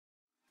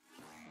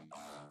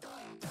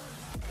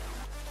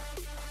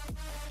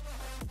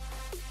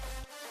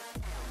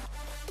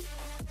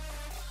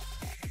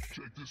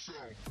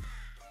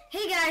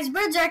Hey guys,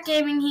 Birdsart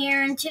Gaming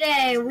here, and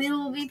today we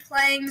will be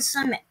playing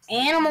some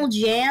Animal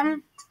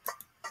Jam.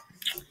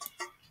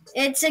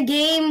 It's a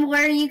game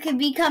where you can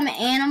become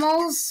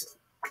animals,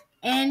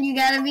 and you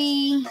gotta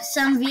be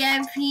some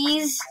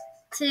VIPs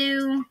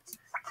to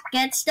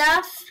get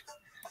stuff.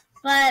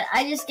 But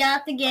I just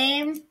got the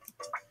game,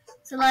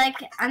 so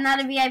I'm not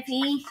a VIP,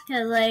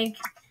 because I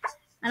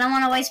don't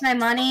want to waste my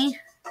money.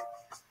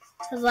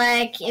 Because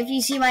if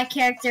you see my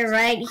character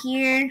right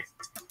here,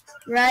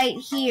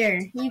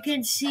 you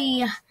can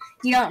see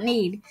you don't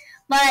need.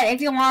 But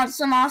if you want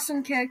some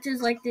awesome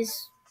characters like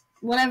this,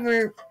 what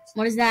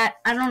is that?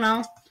 I don't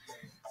know.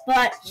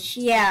 But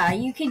yeah,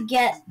 you could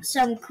get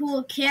some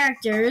cool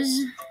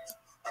characters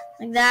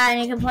like that,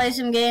 and you can play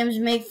some games,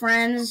 make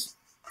friends.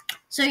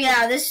 So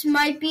yeah, this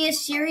might be a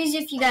series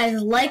if you guys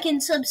like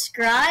and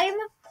subscribe.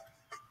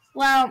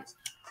 Well,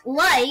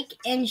 like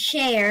and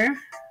share,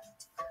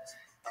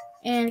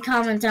 and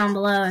comment down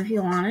below if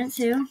you wanted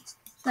to.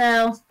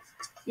 So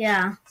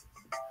yeah,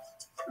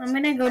 I'm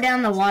gonna go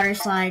down the water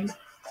slide.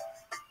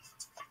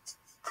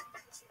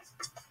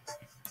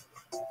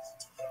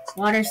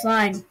 Water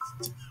slide.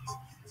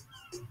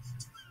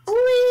 Whee!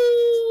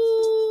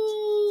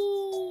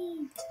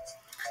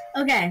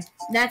 Okay,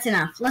 that's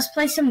enough. Let's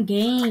play some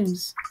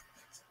games.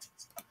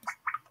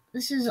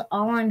 This is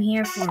all I'm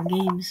here for,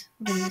 games.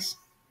 Look at this.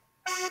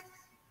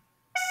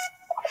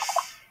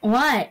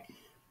 What?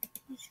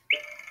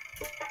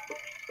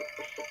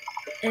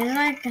 Is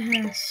it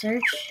gonna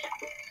search?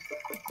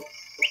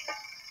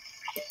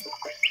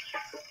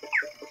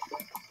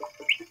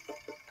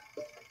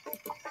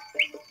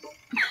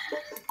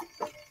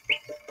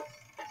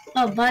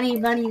 Oh, buddy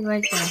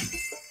right there.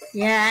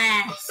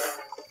 Yes!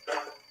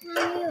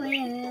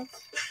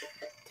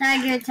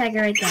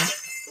 Tiger right there.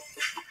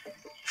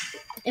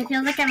 It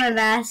feels like I'm a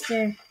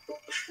master.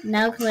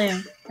 No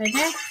clue. Right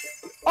there?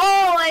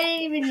 Oh, I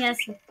didn't even guess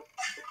it.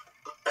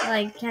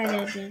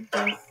 Kinda did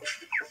this.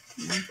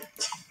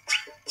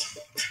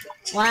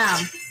 Wow.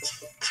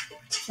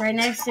 It's right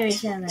next to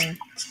each other.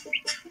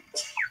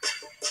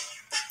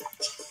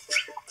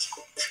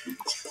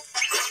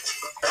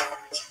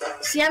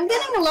 See, I'm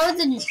getting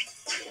loads of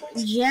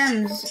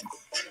gems.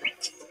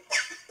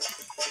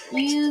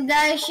 You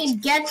guys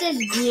should get this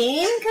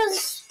game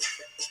because,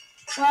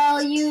 well,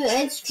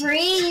 it's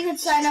free. You can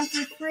sign up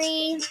for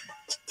free.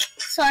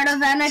 Sort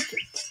of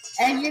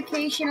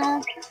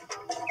educational.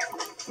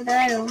 But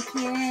I don't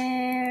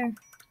care.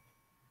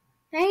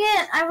 Dang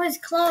it, I was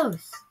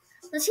close.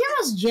 Let's see how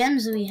much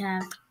gems we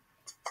have.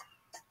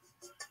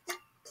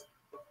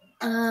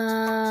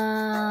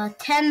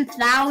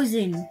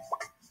 10,000.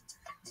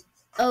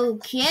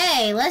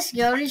 Okay, let's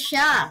go to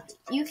shop.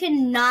 You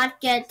cannot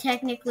get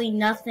technically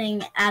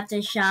nothing at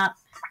the shop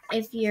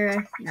if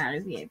you're not a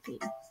VIP.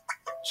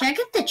 Should I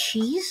get the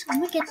cheese?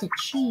 I'm gonna get the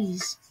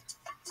cheese.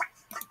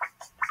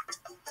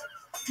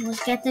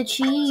 Let's get the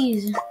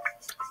cheese.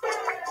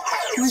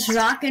 Let's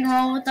rock and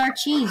roll with our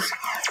cheese.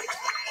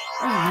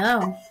 There we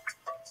go.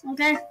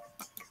 Okay.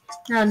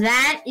 Now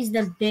that is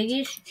the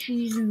biggest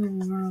cheese in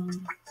the world.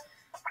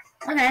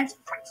 Okay.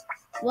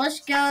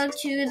 Let's go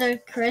to the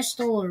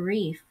Crystal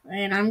Reef.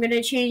 And I'm going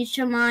to change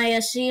to my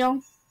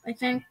seal, I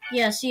think.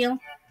 Yeah, seal.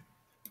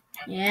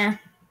 Yeah.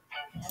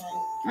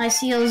 My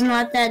seal's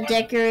not that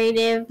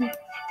decorative.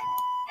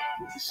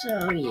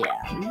 So,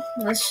 yeah.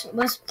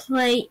 Let's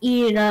play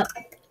Eat It Up.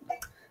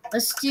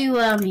 Let's do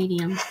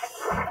medium.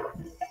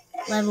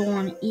 Level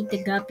 1, eat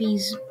the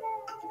guppies.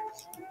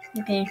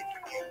 Okay.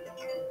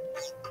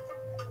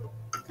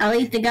 I'll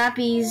eat the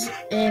guppies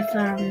if,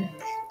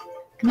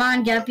 come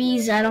on,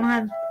 guppies. I don't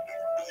have...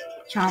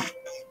 Chomp.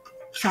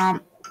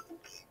 Chomp.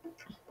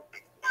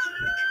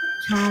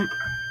 Chomp.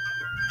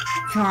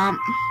 Chomp.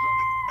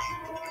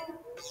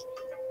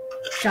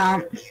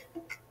 Chomp.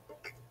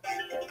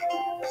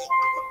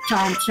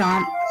 Chomp,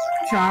 chomp.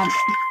 Chomp.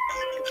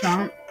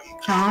 Chomp.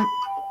 Chomp.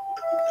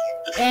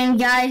 And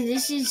guys,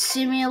 this is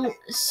similar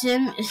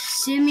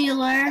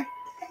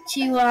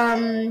to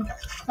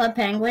Club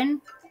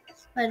Penguin,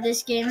 but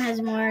this game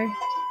has more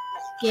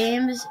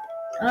games.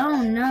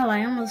 Oh no,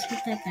 I almost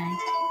hit that guy.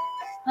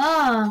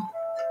 Oh.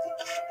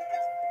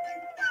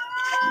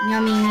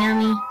 Yummy,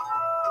 yummy.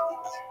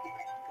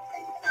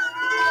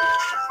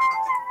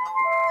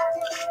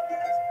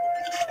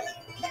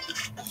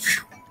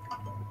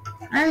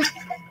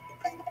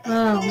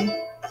 Oh.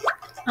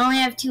 I only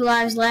have 2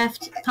 lives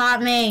left.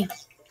 Pop me.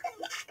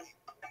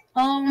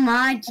 Oh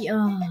my god.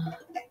 Oh.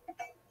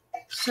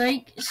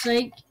 Psych.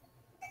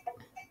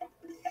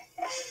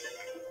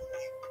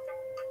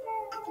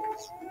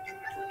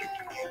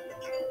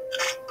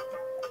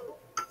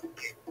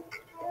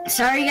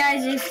 Sorry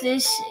guys if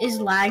this is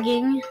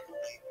lagging.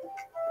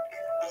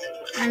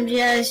 I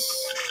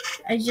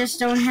just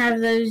don't have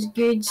those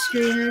good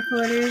screen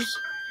recorders.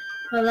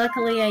 But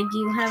luckily I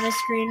do have a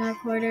screen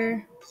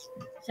recorder.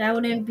 So I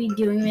wouldn't be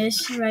doing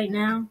this right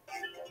now.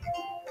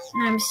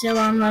 And I'm still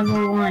on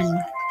level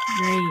 1.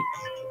 Great.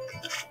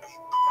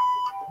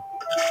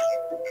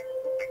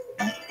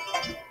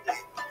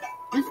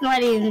 This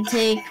might even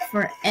take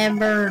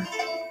forever.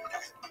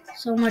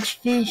 So much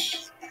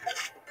fish.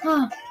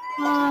 Oh,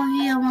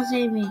 he almost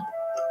ate me.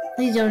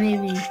 Please don't eat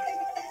me.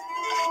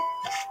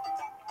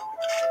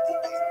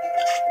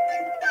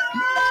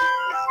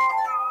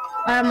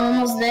 I'm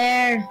almost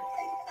there.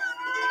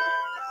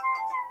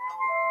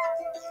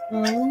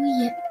 Oh,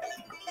 yeah.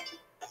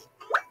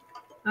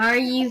 Are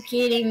you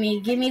kidding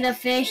me? Give me the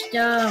fish,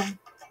 though.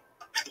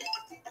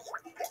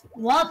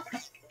 Well,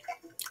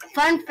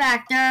 fun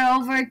fact, there are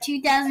over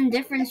 2,000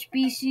 different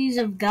species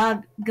of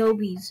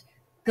gobies.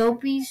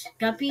 Guppies?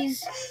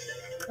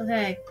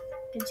 Okay,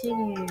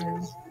 continue.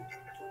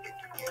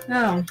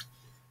 Oh,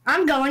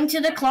 I'm going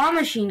to the claw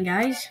machine,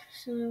 guys.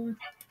 So,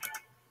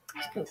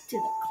 let's go to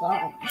the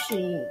claw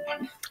machine.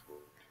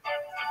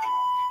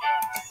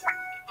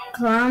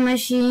 Claw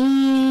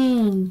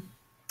machine.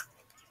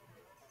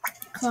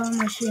 Claw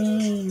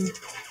machine.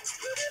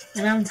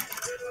 And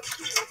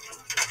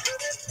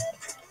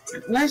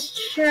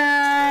let's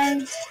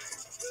try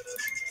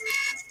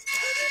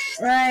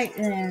right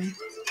there.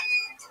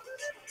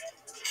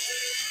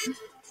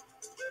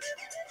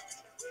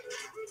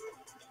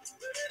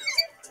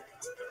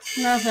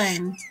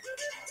 Nothing.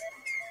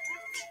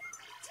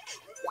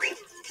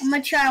 I'm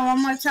gonna try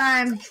one more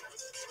time.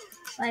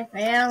 If I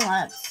fail,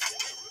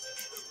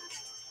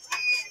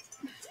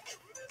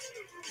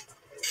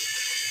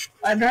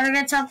 I better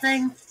get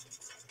something.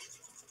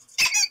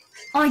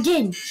 Oh, I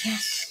did.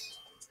 Yes.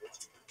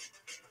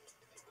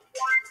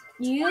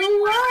 You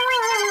won.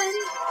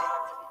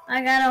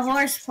 I got a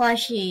horse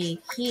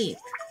plushie. Keep.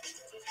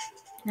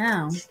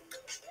 No.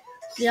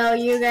 So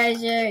you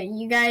guys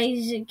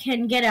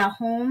can get a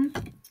home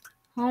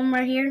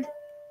right here.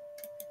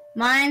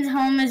 Mine's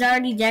home is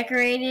already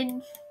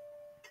decorated.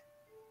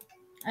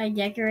 I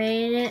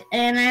decorated it,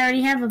 and I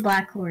already have a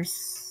black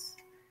horse.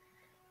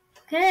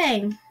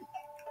 Okay.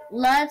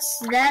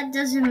 That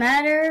doesn't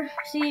matter.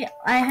 See,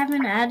 I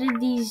haven't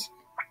added these.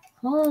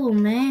 Oh,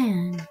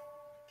 man.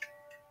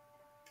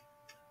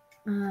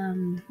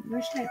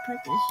 Where should I put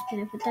this? Can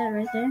I put that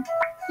right there?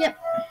 Yep.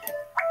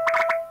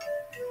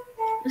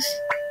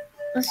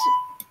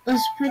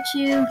 Let's put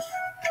you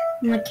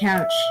on the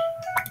couch.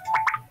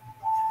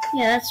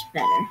 Yeah, that's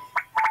better.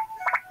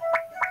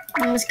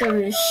 And let's go to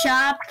the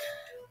shop.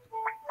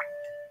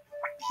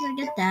 Should I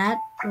get that,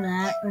 or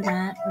that, or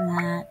that, or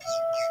that?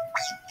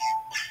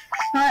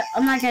 But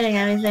I'm not getting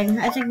anything.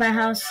 I think my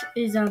house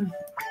is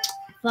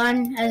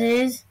fun as it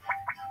is.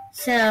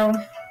 So,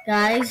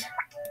 guys,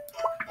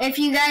 if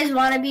you guys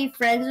want to be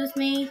friends with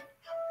me,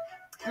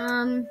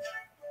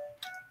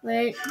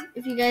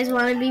 if you guys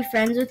want to be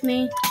friends with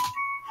me,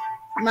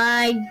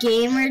 my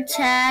gamer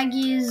tag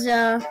is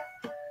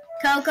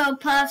Cocoa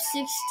Puff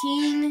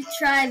 16.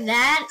 Try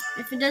that.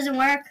 If it doesn't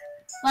work,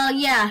 well,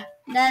 yeah,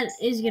 that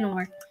is gonna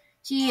work.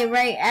 See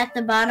right at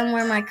the bottom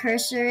where my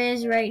cursor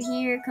is, right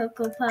here,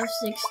 Cocoa Puff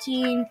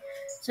 16.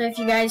 So if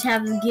you guys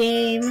have the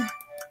game,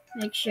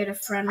 make sure to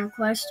friend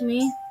request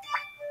me.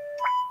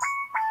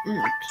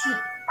 Okay.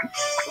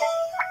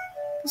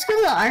 Let's go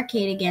to the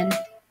arcade again.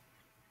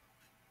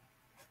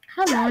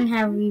 How long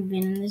have we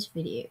been in this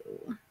video?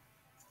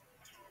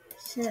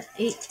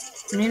 8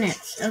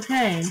 minutes.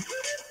 Okay.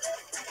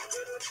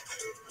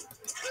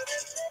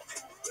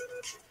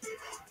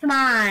 Come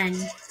on.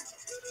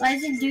 Why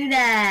does it do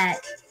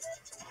that?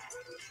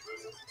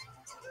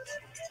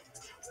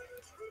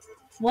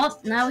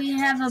 Well, now we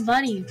have a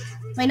buddy.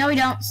 Wait, no we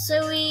don't.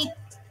 Sweet.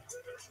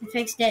 I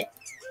fixed it.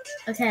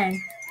 Okay.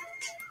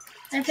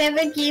 My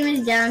favorite game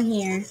is down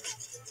here.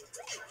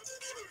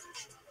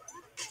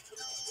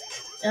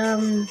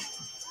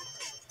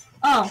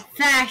 Oh,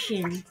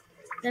 fashion.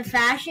 The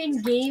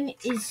fashion game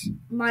is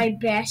my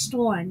best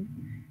one.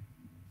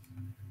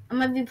 I'm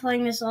gonna be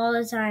playing this all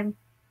the time.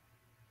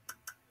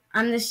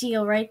 I'm the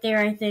seal right there,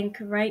 I think.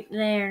 Right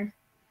there.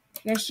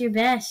 Guess you're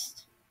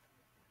best.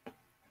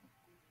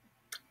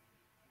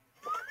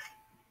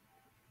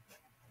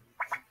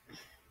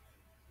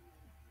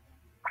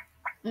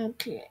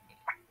 Okay.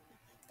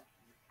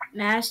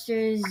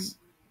 Masters.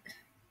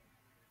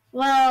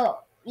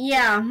 Well,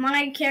 yeah,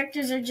 my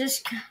characters are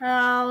just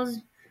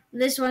called.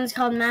 This one's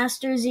called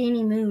Master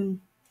Zany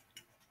Moon.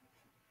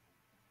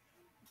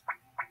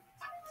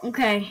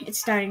 Okay, it's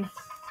starting.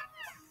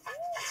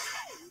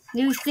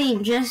 New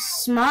theme,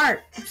 just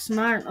smart.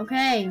 Smart,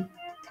 okay.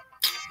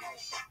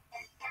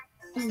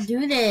 Let's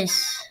do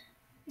this.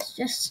 It's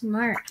just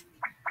smart.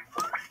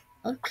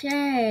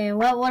 Okay,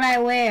 what would I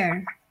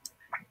wear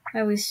if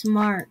I was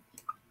smart?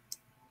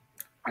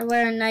 I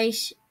wear a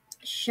nice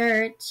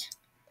shirt.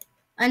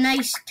 A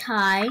nice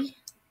tie.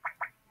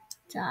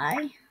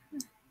 I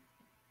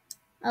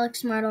look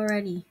smart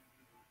already.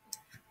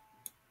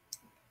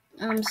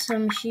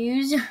 Some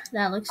shoes.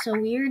 That looks so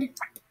weird.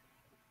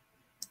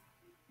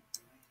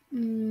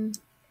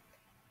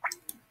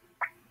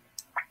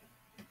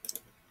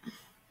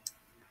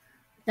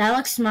 That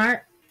looks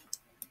smart.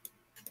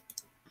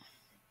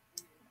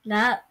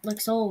 That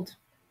looks old.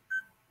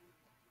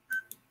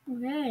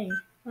 Okay.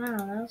 Wow,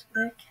 that was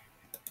quick.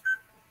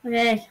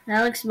 Okay,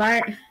 that looks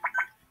smart.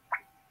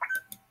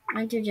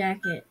 Winter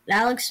jacket.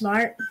 That looks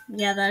smart.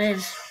 Yeah, that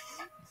is.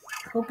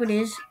 Hope it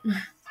is.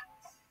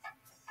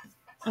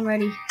 I'm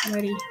ready.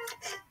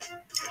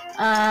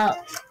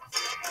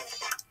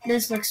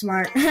 This looks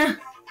smart.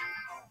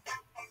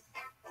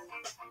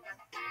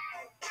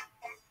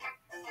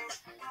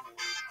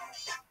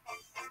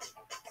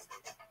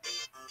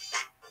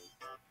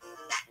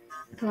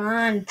 Come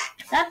on.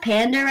 That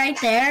panda right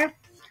there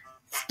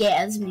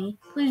scares me.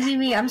 Please be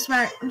me. I'm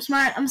smart. I'm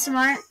smart.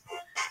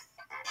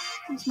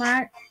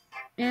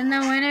 And the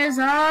winners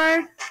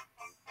are...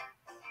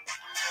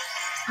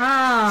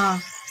 I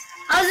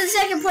was in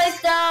second place,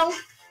 though.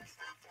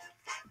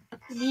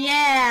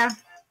 Yeah.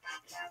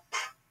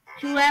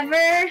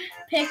 Whoever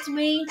picked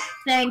me,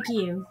 thank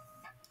you.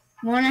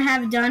 Wouldn't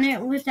have done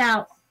it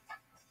without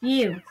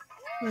you.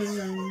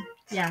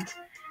 Yeah.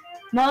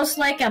 Most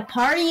like a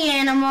party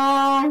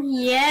animal.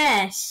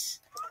 Yes.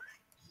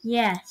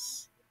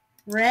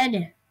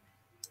 Red.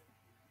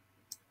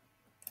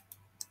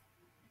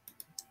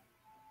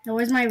 Now,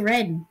 where's my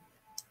red?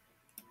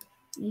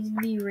 Needs to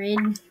be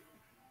red.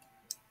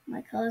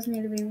 My colors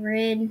need to be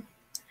red.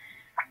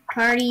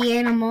 Party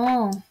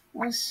animal.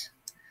 Let's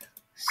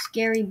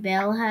scary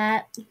bell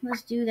hat.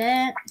 Let's do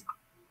that.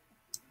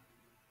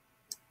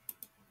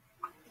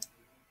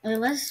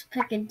 Let's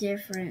pick a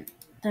different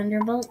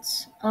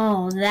Thunderbolts.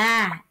 Oh,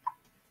 that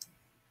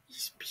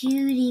is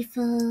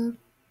beautiful.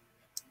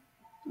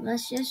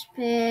 Let's just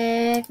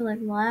pick like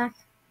black.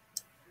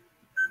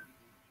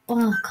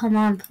 Oh, come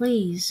on,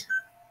 please.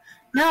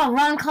 No,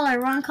 wrong color.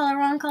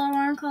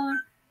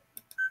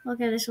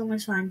 Okay, this one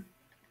was fine.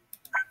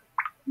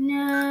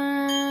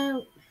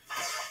 No.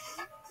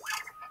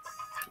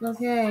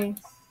 Okay.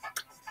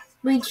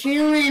 We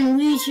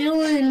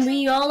chillin'.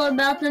 We all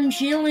about them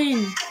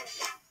chillin'.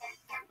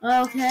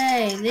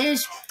 Okay,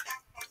 this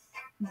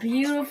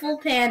beautiful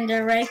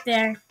panda right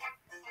there.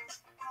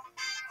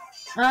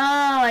 Oh,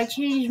 I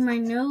changed my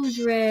nose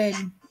red.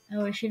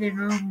 Oh, I should have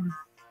known.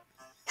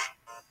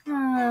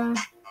 Oh.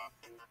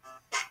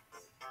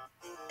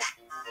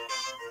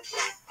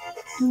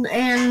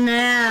 And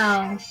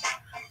now,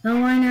 the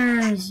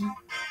winners.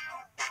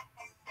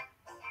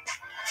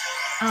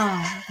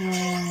 Oh,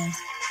 boy.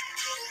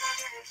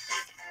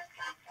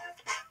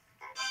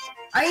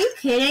 Are you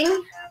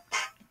kidding?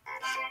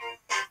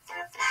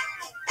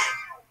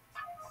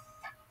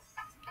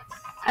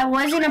 I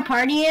wasn't a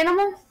party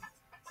animal?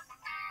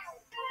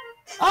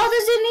 Oh,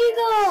 there's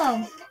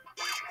an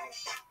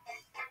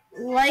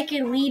eagle! Like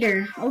a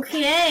leader.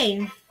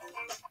 Okay.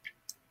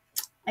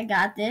 I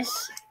got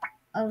this.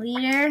 A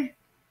leader.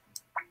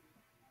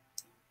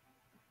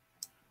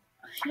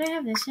 Should I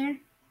have this here?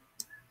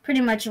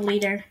 Pretty much a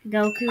leader.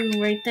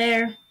 Goku right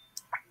there.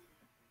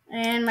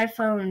 And my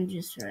phone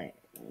just right.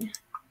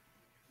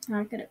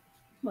 Not gonna.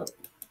 Whoa.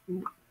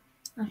 Not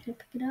gonna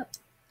pick it up.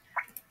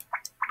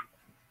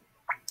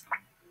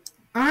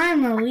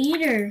 I'm a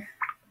leader.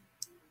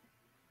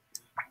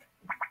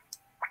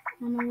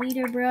 I'm a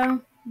leader,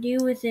 bro.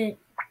 Deal with it.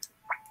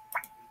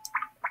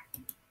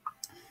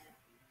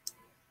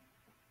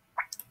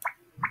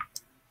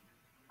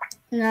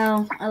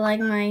 No, I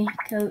like my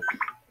coat.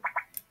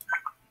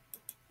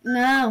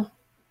 No.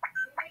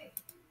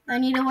 I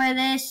need to wear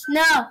this.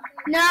 No.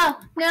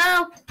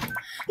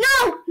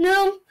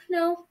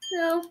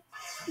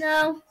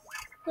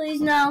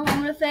 Please, no.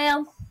 I'm gonna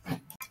fail.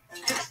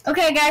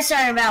 Okay, guys,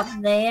 sorry about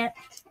that.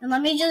 And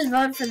let me just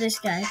vote for this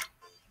guy.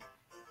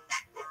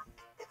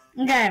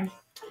 Okay.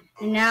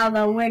 And now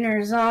the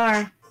winners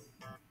are...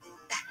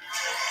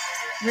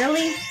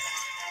 Really?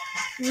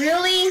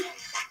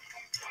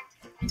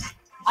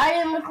 I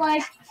didn't look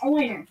like a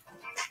winner.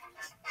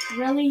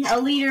 Really? A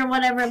leader,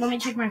 whatever. Let me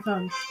check my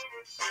phone.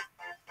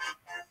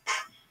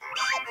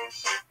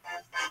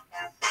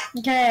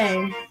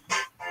 Okay.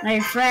 My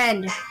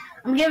friend.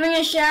 I'm giving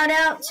a shout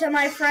out to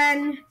my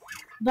friend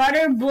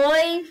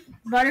Butterboy.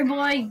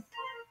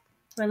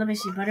 Wait, let me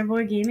see.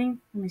 Butterboy Gaming?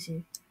 Let me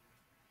see.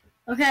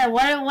 Okay,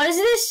 what is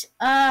this?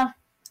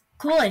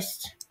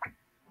 Coolest.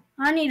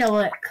 I need to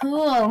look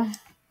cool.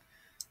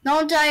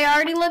 Don't I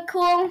already look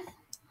cool?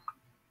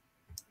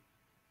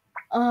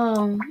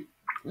 Oh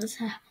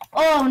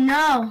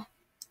no.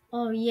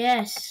 Oh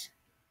yes.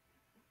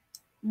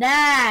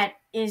 That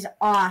is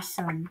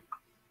awesome.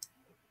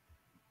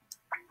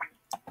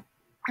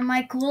 Am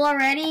I cool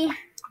already?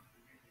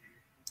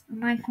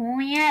 Am I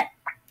cool yet?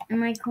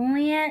 Am I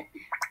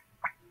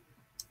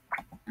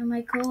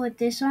cool with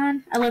this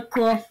on? I look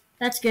cool.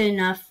 That's good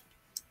enough.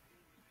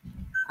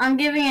 I'm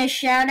giving a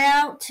shout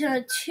out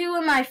to two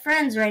of my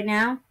friends right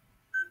now.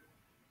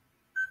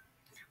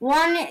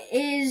 One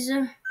is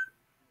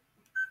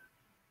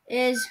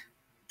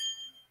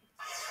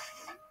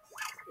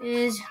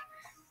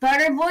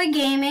Butterboy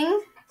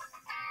Gaming.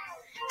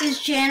 His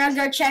channel,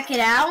 go check it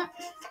out.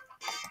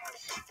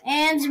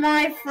 And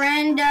my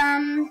friend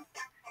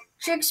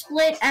Trick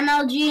Split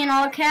MLG in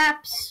all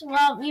caps.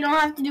 Well, you don't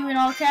have to do it in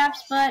all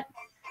caps, but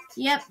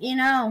yep, you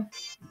know.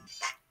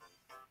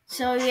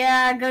 So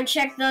yeah, go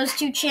check those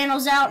two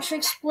channels out,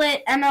 Trick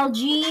Split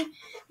MLG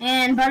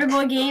and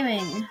Butterboy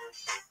Gaming.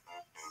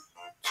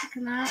 Check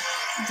them out.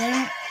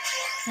 Dang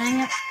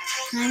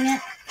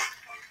it.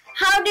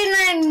 How did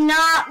I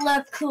not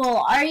look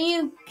cool? Are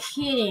you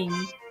kidding?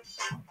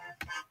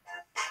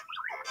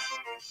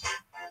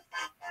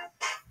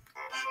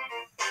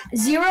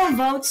 Zero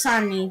votes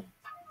on me.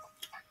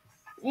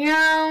 You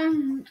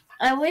know,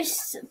 I wish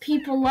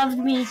people loved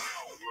me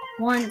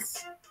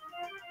once.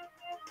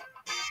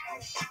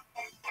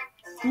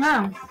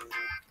 No.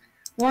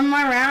 One more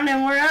round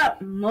and we're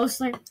up.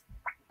 Mostly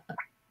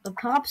a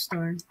pop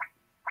star.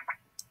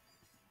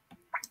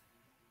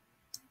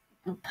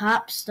 A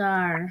pop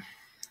star.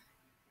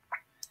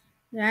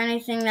 Is there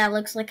anything that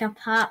looks like a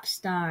pop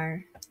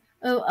star?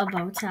 Oh, a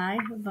bow tie.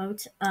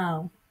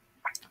 Oh.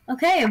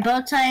 Okay, a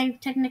bow tie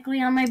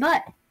technically on my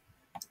butt.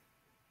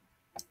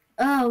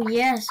 Oh,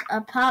 yes,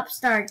 a pop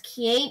star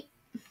cape.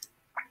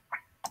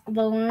 A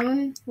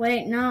balloon.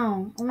 Wait,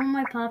 no. I want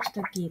my pop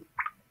star cape.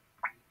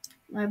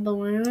 My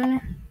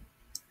balloon.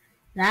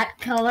 That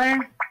color.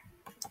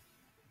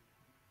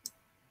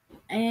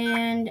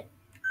 And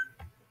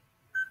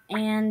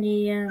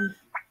the,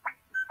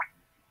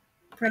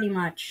 pretty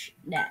much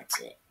that's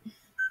it.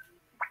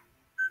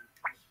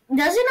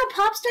 Doesn't a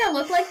pop star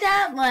look like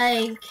that?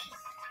 Like,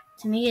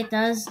 to me it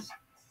does.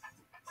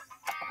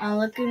 I'm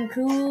looking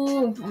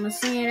cool. I'm gonna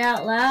sing it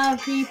out loud,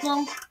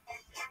 people.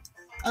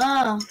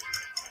 Oh,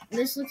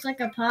 this looks like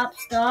a pop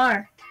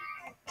star.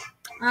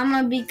 I'm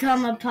gonna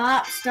become a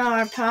pop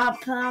star.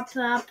 Pop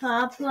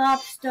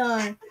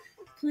star.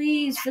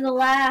 Please, for the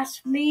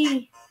last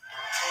me.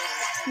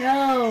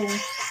 No.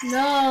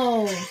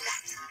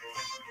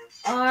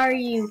 Are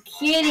you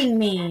kidding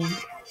me?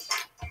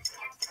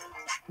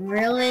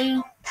 Really?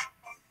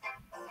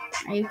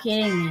 Are you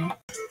kidding me?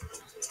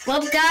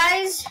 Well,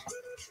 guys,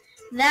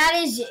 that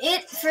is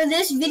it for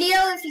this video.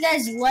 If you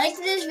guys like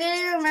this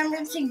video,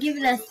 remember to give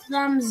it a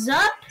thumbs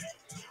up.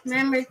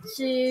 Remember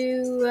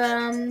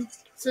to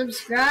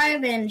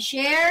subscribe and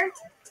share.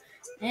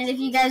 And if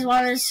you guys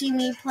want to see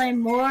me play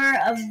more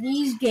of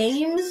these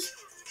games,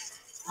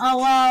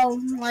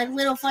 like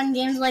little fun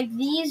games like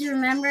these,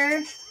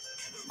 remember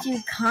to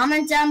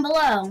comment down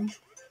below.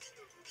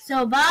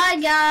 So bye,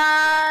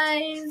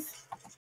 guys.